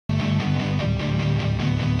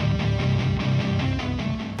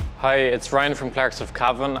Hi, it's Ryan from Clark's of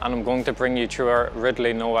Cavan, and I'm going to bring you through our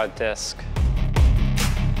Ridley Noah Disc.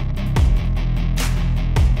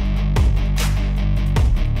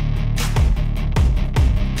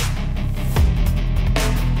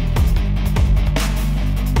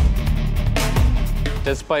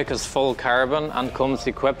 This bike is full carbon and comes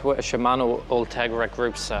equipped with a Shimano Ultegra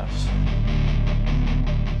group set.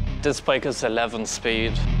 This bike is 11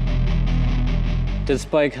 speed. This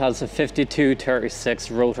bike has a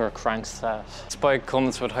 52-36 rotor crankset. This bike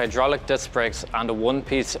comes with hydraulic disc brakes and a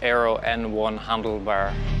one-piece Aero N1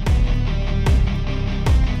 handlebar.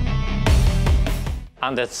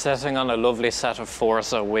 And it's sitting on a lovely set of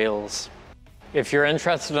Forza wheels. If you're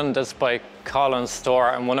interested in this bike, call in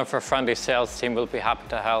store and one of our friendly sales team will be happy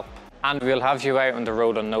to help. And we'll have you out on the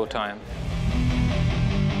road in no time.